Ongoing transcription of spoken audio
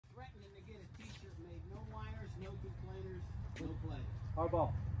play. Our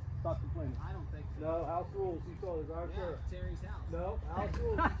ball. Stop complaining. I don't think so. No, house rules. You told us. Our serve. Terry's house. No, house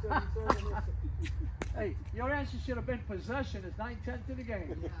rules. You said you served on this. Hey, your answer should have been possession. It's 9-10 to the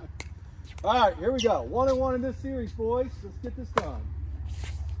game. Yeah. All right, here we go. 1-1 in this series, boys. Let's get this done.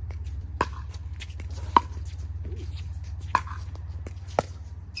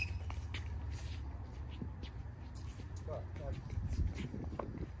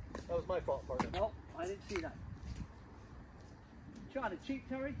 That was my fault, partner. No, I didn't see that. Trying to cheat,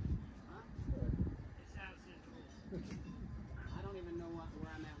 Terry? Huh? I don't even know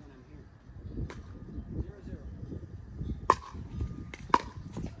where I'm at when I'm here.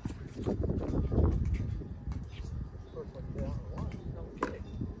 0-0. No kidding.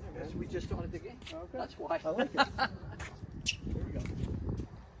 Yes, we just started the game. Okay. That's why. I like it. Here we go.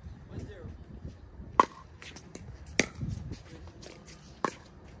 1-0.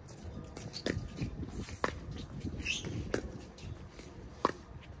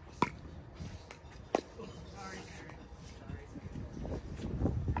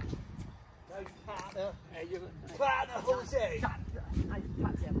 Hey, you Partner Jose. Nice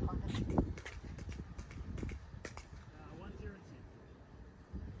pat there, partner. 1-0.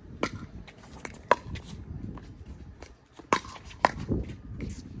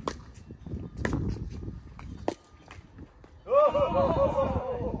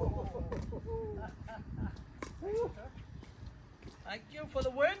 Thank you for the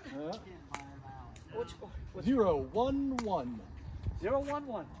win. Yeah. What's 0-1-1.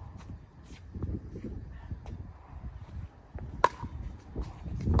 0-1-1.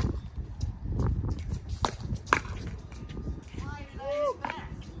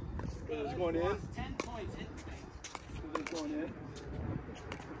 It's going in. 10 points in It's going in.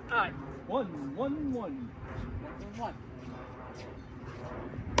 All right. 1-1-1. 1-1.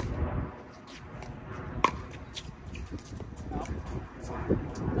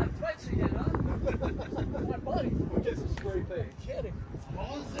 Like twice again, huh? My buddy. We get some spray paint. Kidding.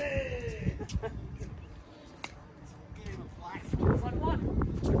 Jose! Give him a flag. 1-1.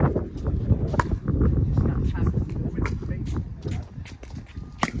 Just got tapped with the face.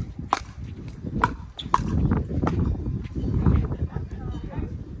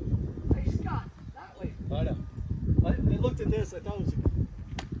 Hey, Scott, that way. I know. I looked at this, I thought it was,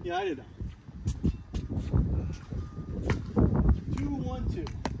 yeah, I didn't know. 2-1-2.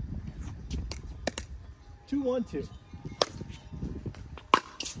 2-1-2.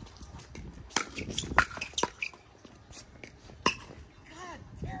 God,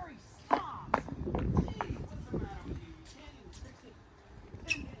 Terry, stop! Gee, what's the matter with you? 10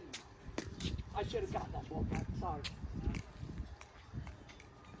 and 10. I should have gotten that ball back. Sorry.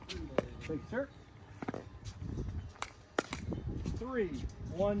 Thank you, sir. 3-1-2.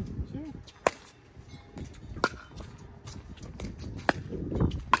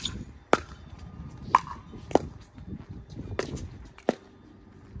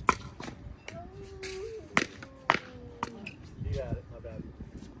 You got it, my bad.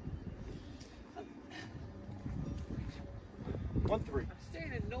 1-3. I'm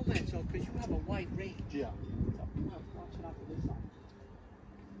staying in no man's zone because you have a wide range. Yeah. So you have to watch it out for this side.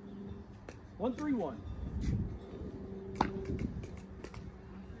 1-3-1.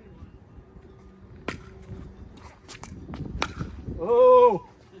 Oh!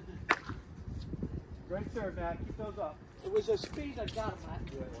 Great serve, Matt. Keep those up. It was a speed that got him, Matt.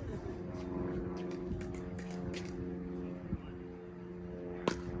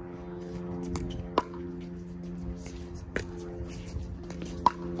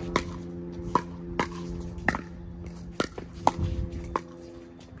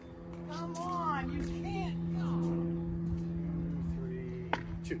 Come on, you can't. No.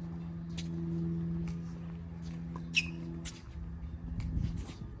 3-2.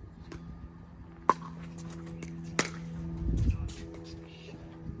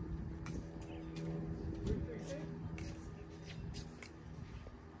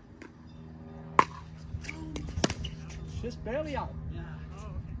 Just barely out. Yeah.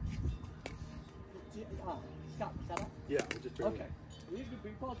 Scott, is that up? Yeah, we just barely. Okay. We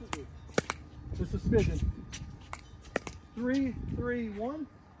both agree. Just a smidgen. 3-3-1.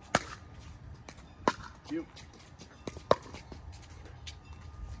 You.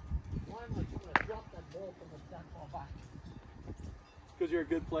 Why am I going to drop that ball from that far back? Because you're a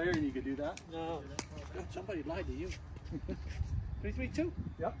good player and you could do that? No. Somebody lied to you. 3-3-2.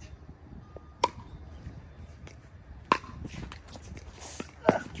 Yep.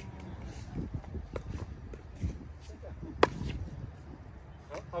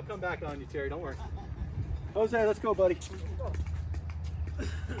 I'll come back on you, Terry. Don't worry. Jose, let's go, buddy.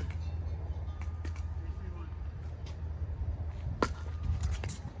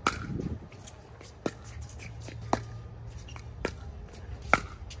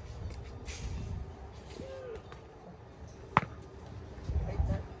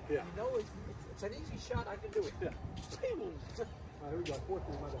 Yeah. You know it's an easy shot. I can do it. Yeah. Pew! All right, here we go.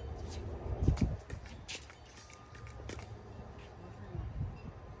 4-3, my bad. If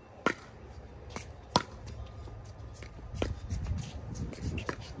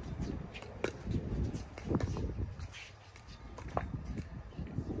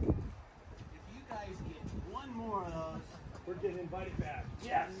you guys get one more of those, We're getting invited back.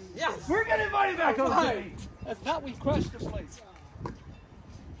 Yes. Yes. We're getting invited back, All Jose. right. If not, we crush the place.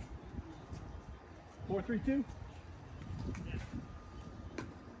 4-3-2.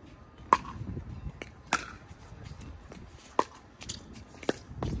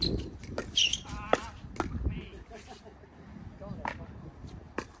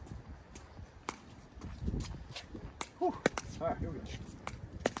 Whew. All right, here we go.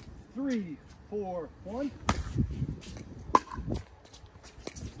 3, 4, 1.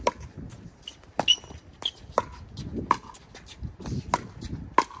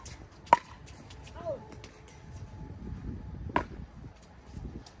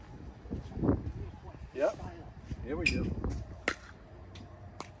 Yep. Here we go.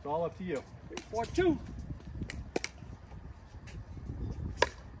 It's all up to you. 3-4-2.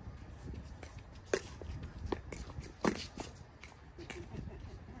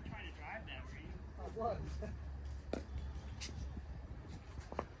 trying to drive that, were you? I was.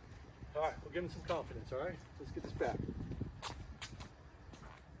 All right, we'll give him some confidence, all right? Let's get this back.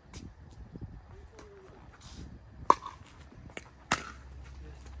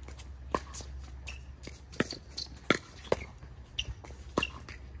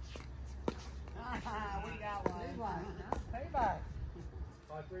 We got one. Payback.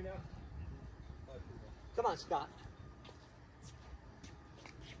 5-3 now? 5-3 now. Come on, Scott.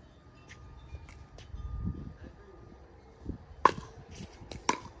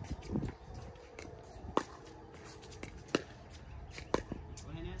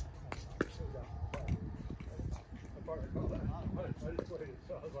 What in it?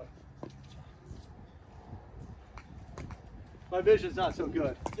 My vision's not so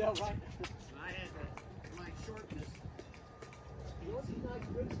good. Yeah, right. I had my shortness. Yours is nice,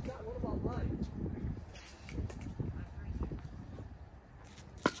 good, Scott. What about mine?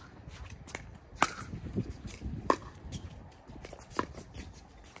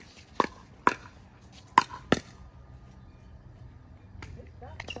 Hit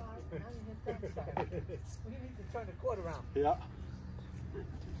that side, now you hit that side. We need to turn the court around. Yeah.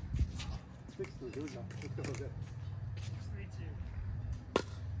 6-3, here we go. Let's go, Jose. 3-2.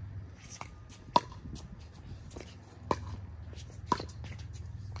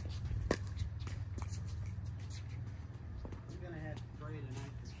 You're gonna have Dre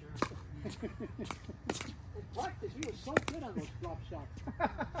tonight for sure. In practice, he was so good on those drop shots.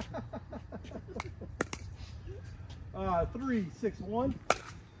 3, 6, 1.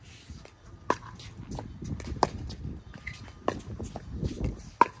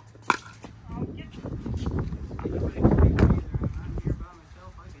 I'll get you. Nobody can make it either. I'm here by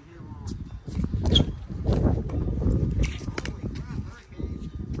myself. I can hit them all. Holy crap,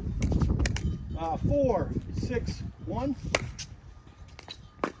 hurricane. 4, 6, 1.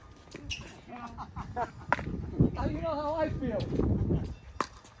 Now you know how I feel.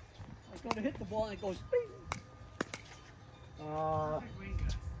 I go to hit the ball and it goes bing.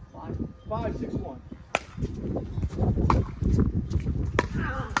 5, 6, 1.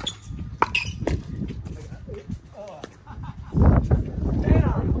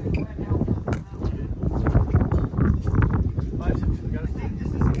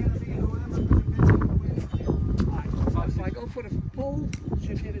 If I go for the pole,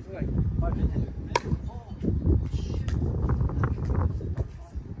 should hit his leg. 5, 6, 2.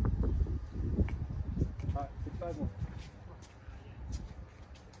 All right, 6, 5, 1.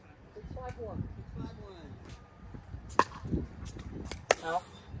 6-5-1. Out.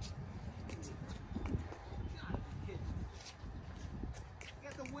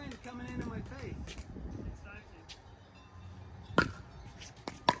 Got the wind coming into my face.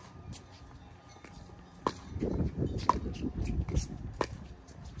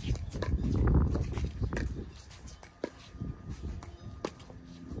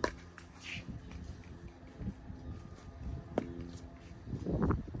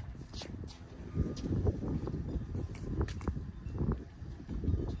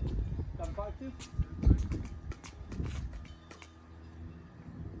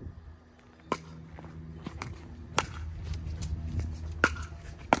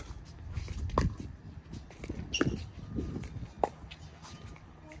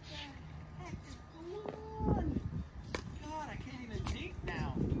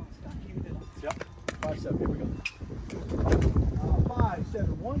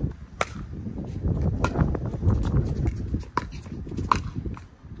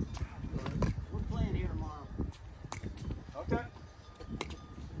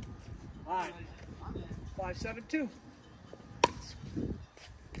 7-2.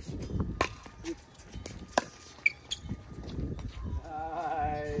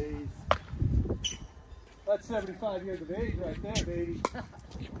 Nice. That's 75 years of age right there, baby. That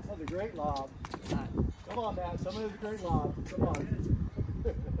was a great lob. Come on, Matt. Some of those are great lobs. Come on.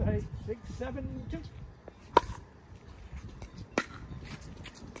 Hey, 6-7-2.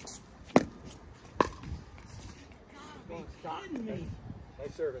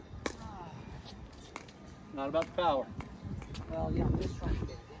 Nice serving. Not about the power. Well, yeah, I'm just trying to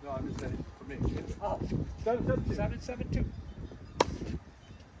get it. No, I'm just saying for me. Oh, 7-7-2. 7-7-2.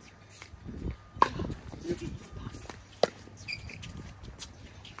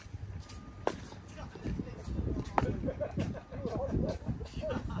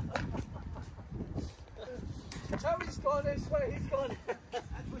 Terry's going this way, he's going.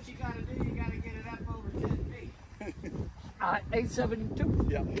 That's what you gotta do. You gotta get it up over 10 feet.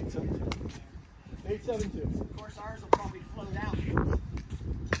 8-7-2. Yeah, 8-7-2. 8-7-2. Of course, ours will probably float out.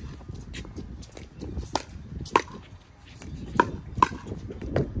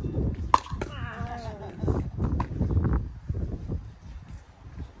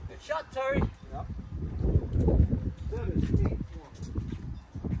 Good shot, Terry. Yep. 7-8-1.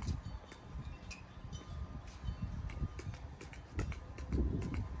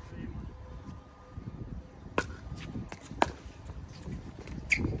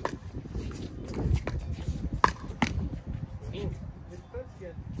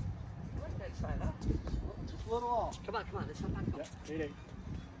 Just a little off. Come on, let's come back up. Yep, 8-8.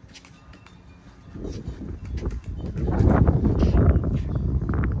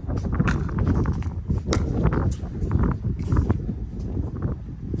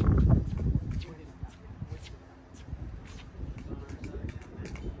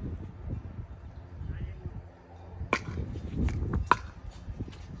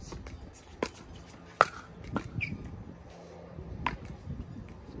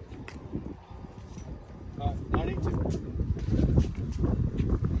 All right, 9-8-2.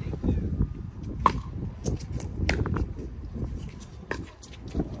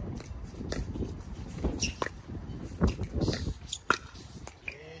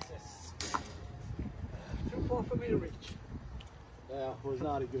 Too far for me to reach. Yeah, was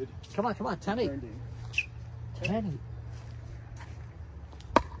not a good 10-8. turn. 10-8. 10-8-2.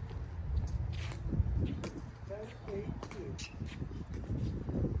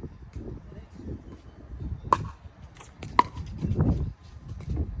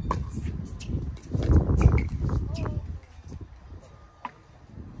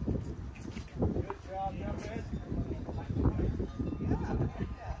 Good job, young man.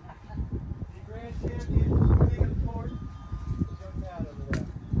 The grand champion, king of the court, jumped out over there.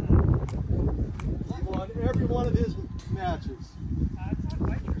 He won every one of his matches.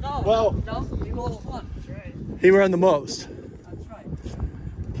 No, Well- no, he lost one. That's right. He ran the most. That's right.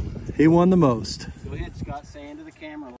 He won the most. Go ahead, Scott. Say into the camera.